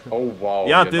ahead. Oh wow,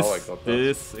 yeah, now I got that.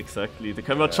 This, exactly. The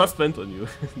camera just went on you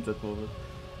in that moment.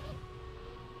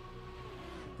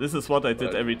 This is what I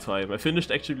did every time. I finished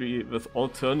actually with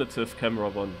alternative camera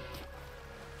 1.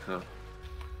 Huh.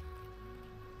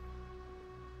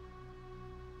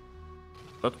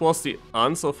 What was the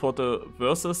answer for the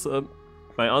versus?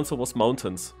 My answer was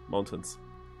mountains. Mountains.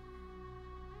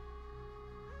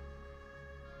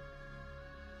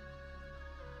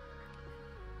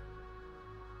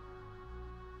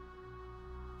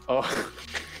 Oh.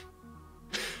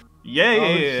 Yeah.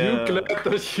 You glad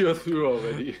that you're through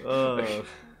already.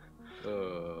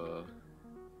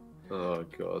 Oh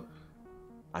god.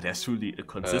 There's surely a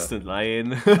consistent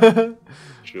line.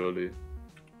 Surely.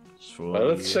 Well,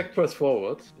 let's check press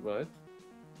forward, right?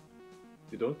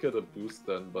 You don't get a boost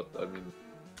then, but I mean,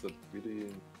 that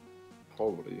really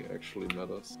probably actually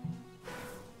matters.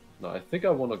 No, I think I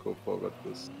want to go forward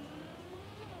this.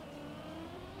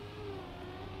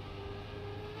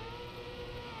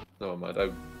 Never mind, I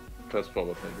press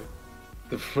forward maybe.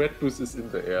 The red boost is in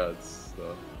the air, it's...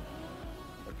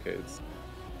 okay, it's...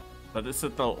 But is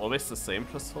it now always the same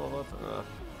press forward?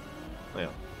 Yeah.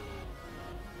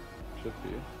 Should be.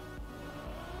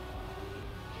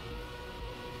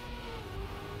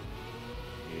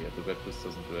 Yeah, the red boost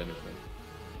doesn't do anything.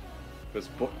 Because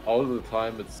all the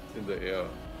time it's in the air.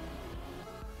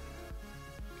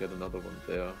 Get another one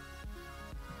there.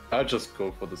 I'll just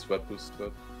go for this red boost,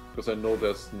 because I know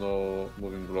there's no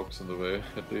moving blocks in the way,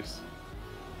 at least.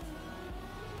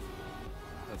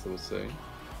 As I was saying.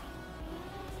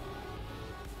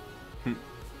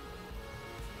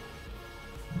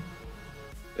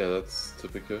 Yeah, that's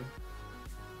typical.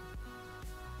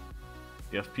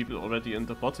 You have people already in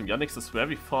the bottom. Yannick is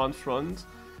very far in front,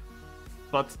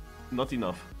 but not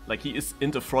enough. Like, he is in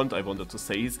the front, I wanted to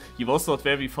say. He was not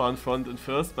very far in front in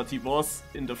first, but he was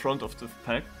in the front of the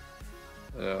pack.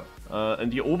 Yeah.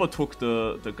 And he overtook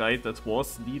the guy that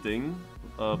was leading,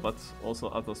 but also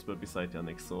others were beside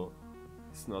Yannick, so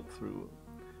he's not through.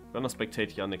 I'm gonna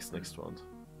spectate Yannick's next round.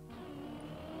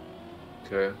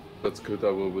 Okay, that's good,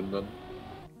 I will win then.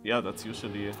 Yeah, that's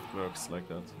usually works like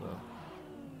that.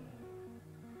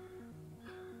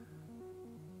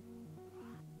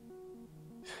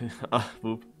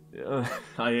 Whoop. Yeah,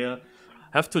 I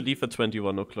have to leave at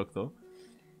 21 o'clock though.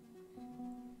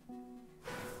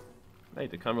 Hey,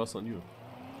 the camera's on you.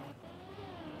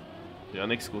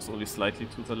 Yannick goes only slightly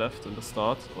to the left in the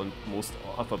start, and most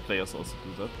other players also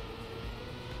do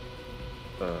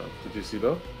that. Did you see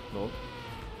that? No.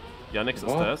 Yannick is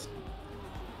dead.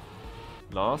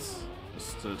 Lars is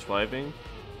still driving.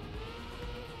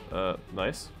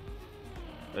 Nice.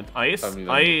 And Ice? I mean,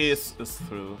 Ice is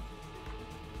through.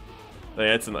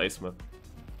 Yeah, it's an ice map.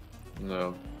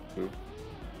 No, true.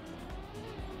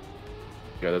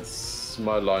 Yeah, that's...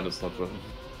 my line is not running.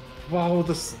 Wow,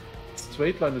 this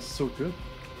straight line is so good.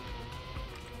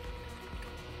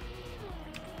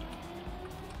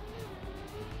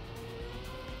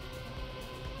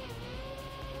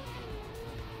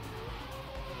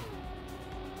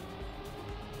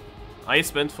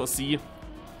 Ice went for C.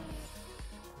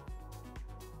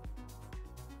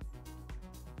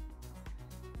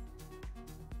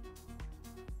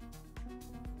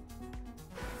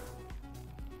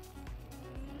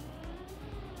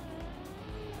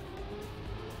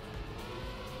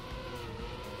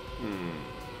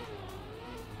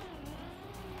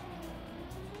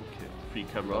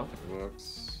 3 camera. Nothing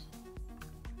works.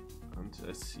 And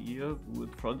I see here who in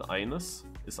front. Ines.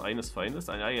 Is Ines Finalist?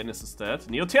 Ines is dead.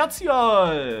 Neo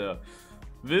Tertial!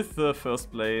 With the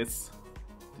first place.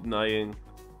 Denying.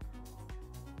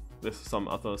 With some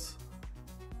others.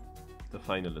 The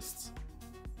finalists.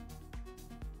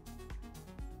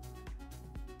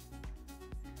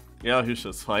 Yeah,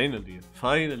 Hüsches, finally.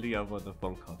 Finally I won the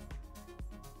bunker.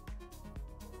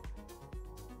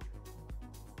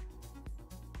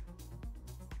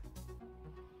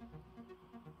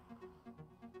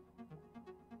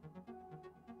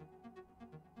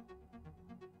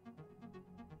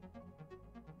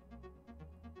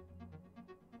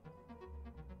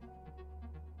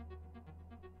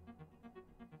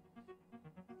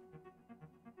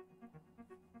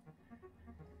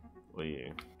 Oh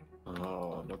yeah.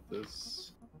 Oh, not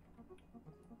this.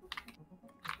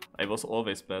 I was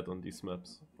always bad on these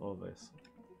maps. Always.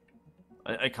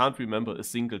 I can't remember a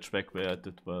single track where I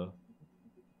did well.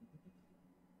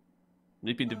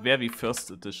 Maybe in the very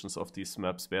first editions of these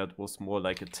maps where it was more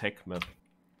like a tech map.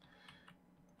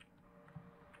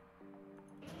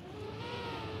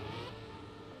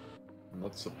 I'm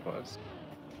not surprised.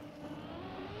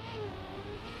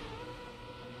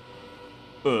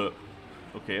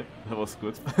 Okay, that was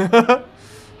good.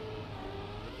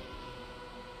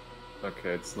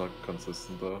 Okay, it's not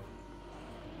consistent though.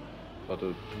 But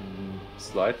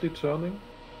slightly turning?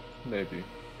 Maybe.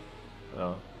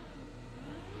 Yeah.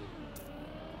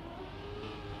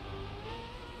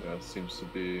 Yeah, seems to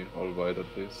be alright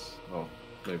at least. Oh,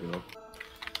 maybe not.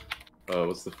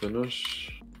 What's the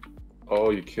finish?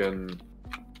 Oh, you can...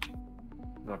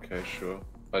 Okay, sure.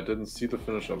 I didn't see the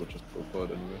finish, I would just go for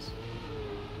it anyways.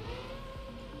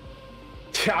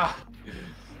 Yeah!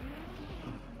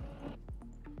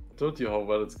 Told you how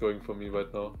well it's going for me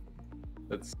right now.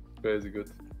 It's crazy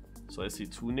good. So I see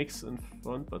 2 nicks in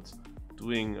front, but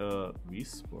doing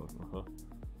respawn.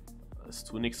 Is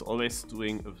 2 nicks always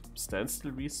doing a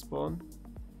standstill respawn?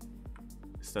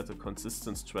 Is that a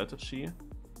consistent strategy?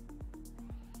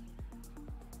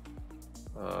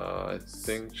 I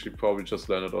think she probably just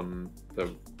landed on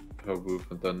her roof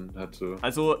and then had to...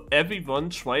 Also everyone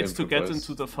tried to get improvise.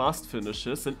 into the fast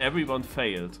finishes and everyone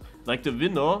failed. Like the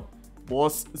winner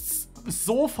was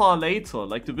so far later.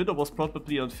 Like the winner was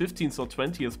probably on 15th or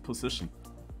 20th position.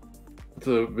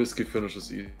 The whiskey finish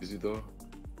is easy though.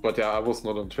 But yeah, I was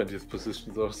not on 20th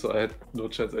position though, so I had no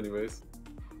chance anyways.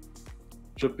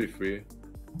 Should be free.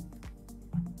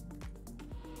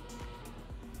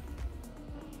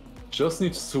 Just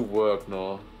needs to work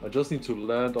now. I just need to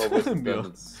land always and then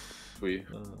it's free.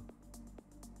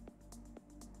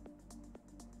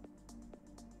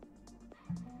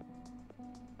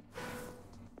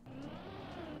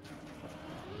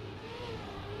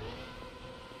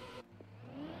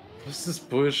 This is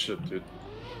bullshit, dude.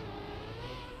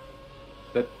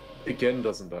 That again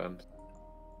doesn't land.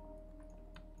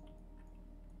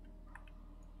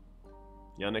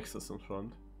 Yannick is in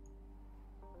front.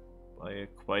 By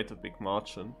quite a big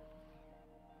margin.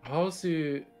 How is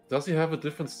he... Does he have a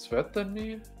different strat than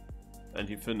me? And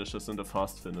he finishes in the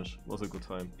fast finish. Was a good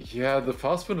time. Yeah, the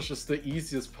fast finish is the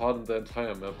easiest part in the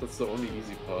entire map. That's the only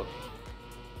easy part.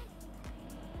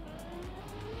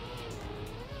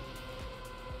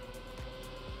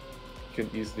 You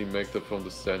can easily make that from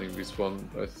the standing respawn,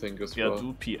 I think, as well. Yeah,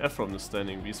 do PF from the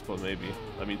standing respawn maybe.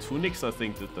 I mean, 2 nicks I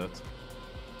think did that.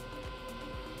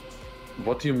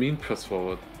 What do you mean press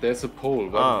forward? There's a pole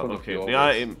right in front of you. Yeah,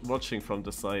 I'm watching from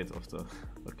the side of the...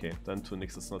 Okay, then 2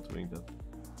 nicks is not doing that.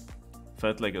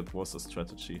 Felt like it was a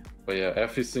strategy. But yeah,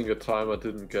 every single time I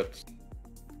didn't get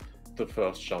the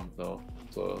first jump now.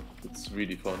 So it's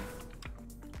really fun.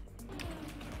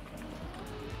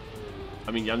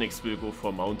 I mean, Yannick will go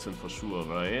for mountain for sure,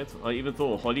 right? Or even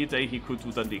though holiday, he could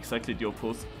do then exactly the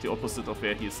opposite of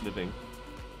where he is living.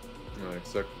 Yeah,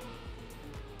 exactly.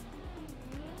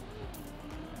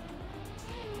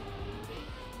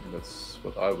 That's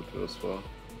what I would do as well.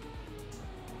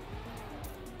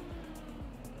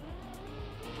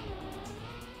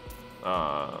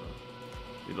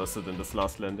 We lost it in this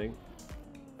last landing.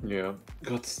 Yeah,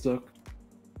 got stuck.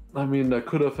 I mean, I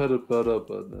could have had it better,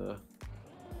 but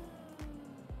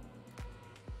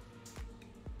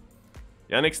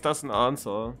Yannick doesn't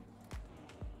answer.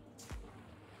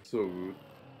 So good.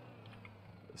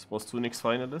 This was 2 nicks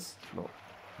finalist? No.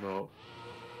 No.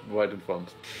 Right in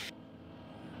front.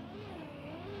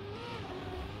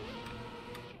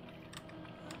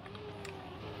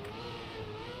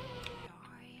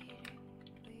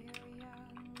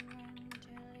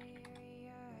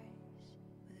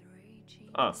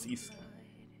 Ah, C's.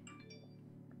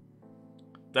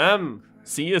 Damn!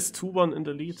 C is 2-1 in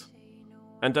the lead.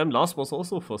 And then Lars was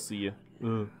also for C.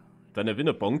 Then I win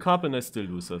a Bonk Cup and I still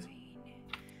lose it.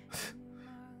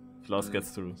 If Lars gets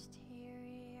through.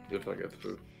 If I get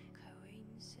through.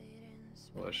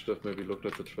 Well, I should have maybe looked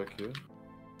at the track here.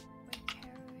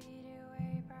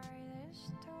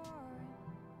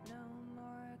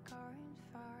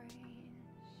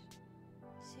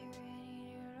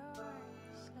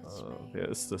 Where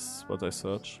is this? What I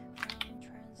search?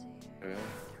 Yeah.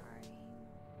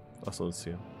 Achso, it's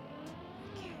here.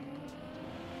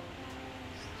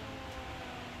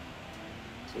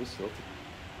 So slow.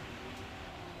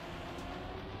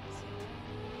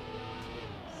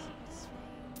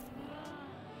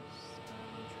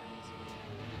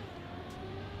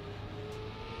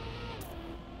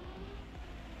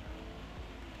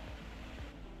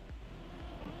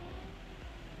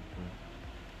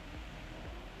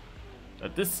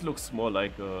 This looks more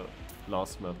like a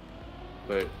last map.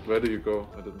 Wait, where do you go?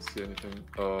 I didn't see anything.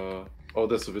 Oh,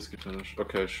 there's a whiskey finish.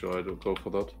 Okay, sure, I do go for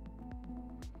that.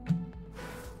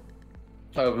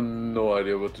 I have no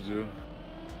idea what to do.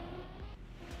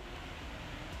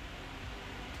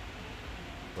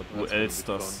 But who else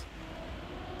does?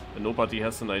 When nobody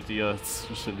has an idea, it's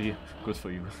usually good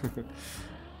for you.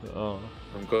 Oh.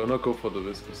 I'm gonna go for the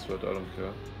whiskey sweat, I don't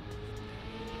care.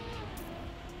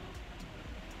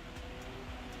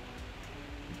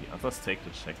 The others take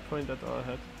the checkpoint that are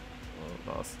ahead?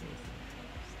 Or last?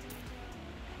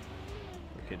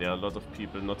 Okay, there are a lot of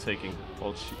people not taking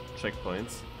all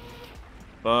checkpoints.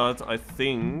 But I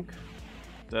think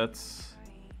that...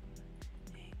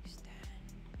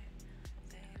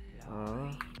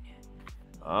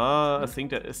 I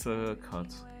think there is a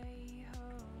cut.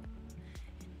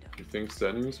 You think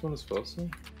standing this one is faster?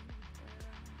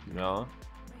 Yeah.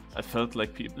 I felt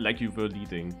like you were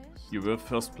leading. You were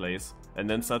first place. And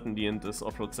then suddenly in this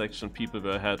off-road section people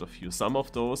were ahead of you. Some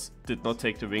of those did not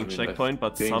take the wing checkpoint,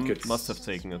 but some must have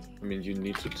taken it. I mean, you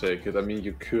need to take it. I mean,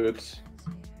 you could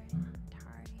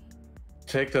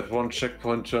take that one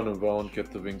checkpoint, turn around,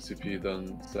 get the wing CP,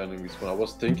 then standing this one. I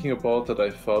was thinking about that, I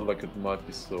felt like it might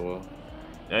be slower.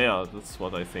 Yeah, that's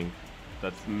what I think.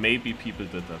 That maybe people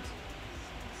did that.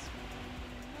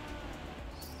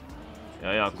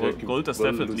 Yeah, So Gold is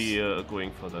definitely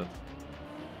going for that.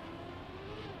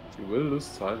 You will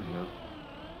lose time here.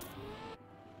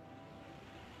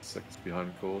 Seconds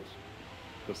behind Gold.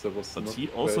 Because there was but he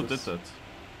also did that.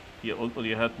 He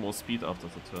only had more speed after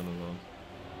the turnaround.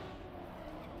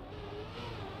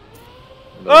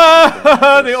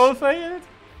 Ah! They all failed!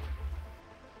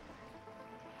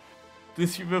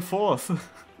 This you were fourth.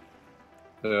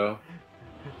 Yeah.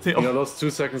 He lost 2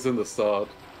 seconds in the start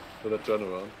for that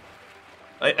turnaround.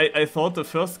 I thought the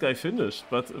first guy finished,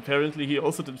 but apparently he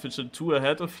also didn't finish. 2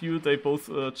 ahead of you, they both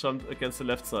jumped against the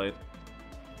left side.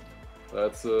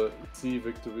 That's a C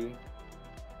victory.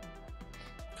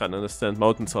 Can't understand,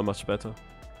 mountains are much better.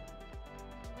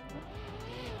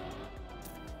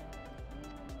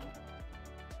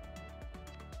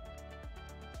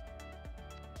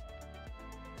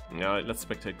 Yeah, let's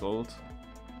spectate Gold.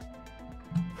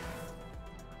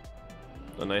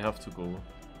 Then I have to go.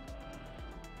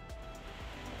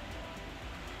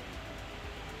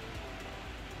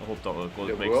 I hope the Gold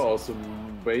makes it. There were also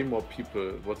way more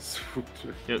people. What's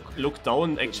yeah, look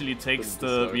down actually takes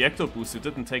the reactor boost. You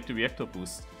didn't take the reactor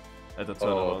boost at the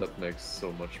turnaround. Oh, that makes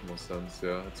so much more sense.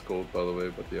 Yeah, it's Gold by the way,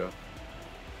 but yeah.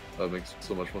 That makes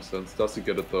so much more sense. Does he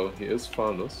get it though? He is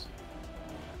finalist.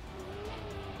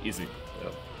 Easy.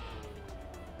 Yeah.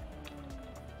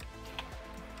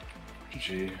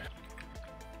 GG.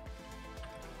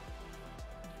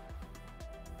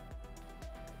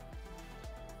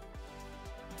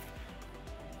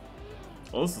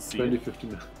 Also C.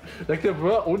 2015. Like there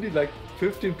were only like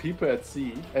 15 people at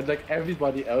sea, and like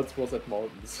everybody else was at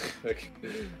mountains. Like.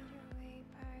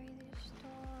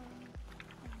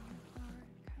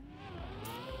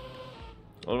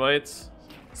 Alright.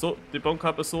 So, the Bonk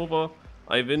Cup is over.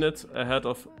 I win it ahead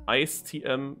of Ice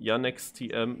TM, Yannex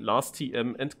TM, Lars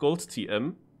TM, and Gold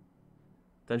TM.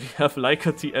 Then we have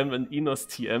Leica TM and Enos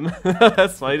TM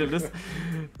as finalists.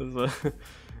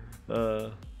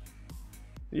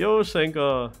 Yo,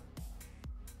 Schenker!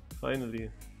 Finally.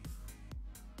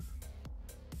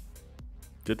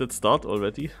 Did it start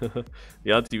already?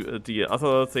 Yeah, the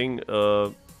other thing,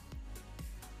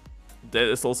 there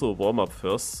is also a warm-up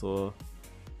first, so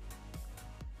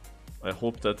I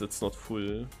hope that it's not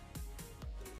full.